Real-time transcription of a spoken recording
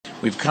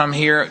We've come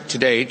here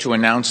today to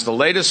announce the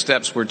latest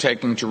steps we're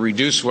taking to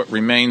reduce what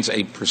remains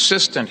a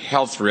persistent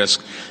health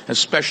risk,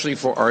 especially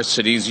for our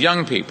city's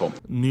young people.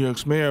 New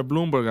York's Mayor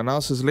Bloomberg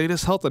announced his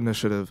latest health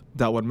initiative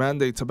that would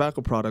mandate tobacco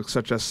products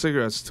such as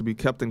cigarettes to be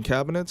kept in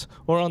cabinets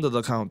or under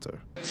the counter.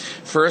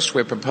 First,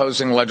 we're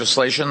proposing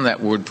legislation that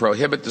would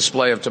prohibit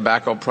display of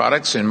tobacco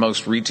products in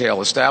most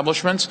retail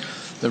establishments.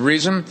 The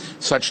reason?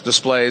 Such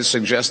displays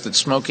suggest that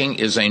smoking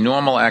is a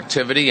normal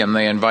activity and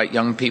they invite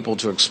young people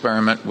to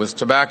experiment with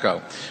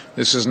tobacco.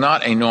 This is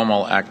not a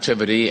normal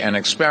activity, and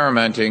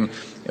experimenting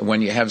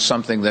when you have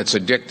something that's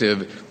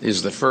addictive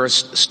is the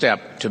first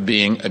step to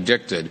being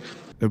addicted.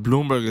 If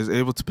Bloomberg is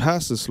able to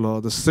pass this law,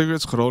 the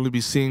cigarettes could only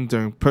be seen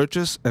during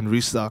purchase and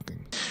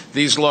restocking.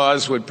 These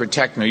laws would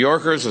protect New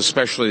Yorkers,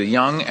 especially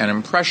young and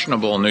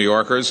impressionable New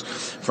Yorkers,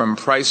 from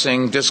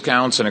pricing,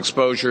 discounts, and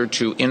exposure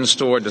to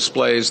in-store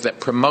displays that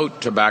promote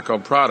tobacco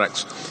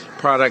products,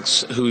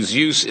 products whose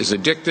use is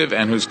addictive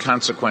and whose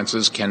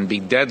consequences can be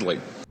deadly.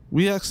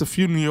 We asked a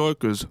few New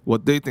Yorkers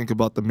what they think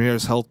about the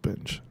mayor's health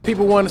binge.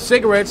 People want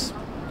cigarettes.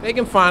 They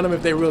can find them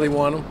if they really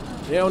want them.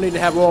 They don't need to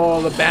have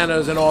all the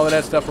banners and all of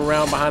that stuff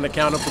around behind the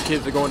counter for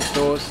kids to go into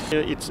stores.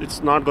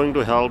 It's not going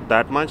to help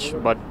that much,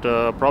 but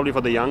probably for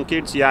the young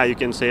kids, yeah, you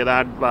can say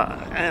that. But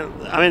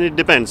I mean, it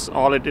depends.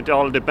 It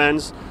all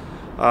depends.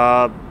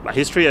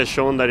 History has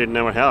shown that it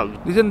never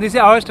helped. Listen, this is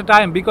our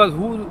time because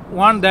who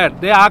want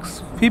that? They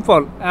ask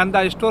people, and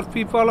the store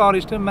people or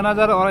store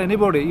manager or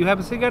anybody, you have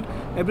a cigarette?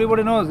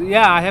 Everybody knows,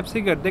 yeah, I have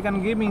cigarette. They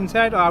can give me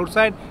inside or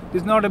outside.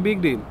 It's not a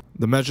big deal.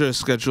 The measure is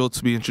scheduled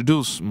to be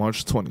introduced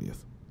March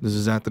 20th. This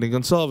is Anthony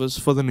Gonsalves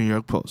for the New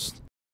York Post.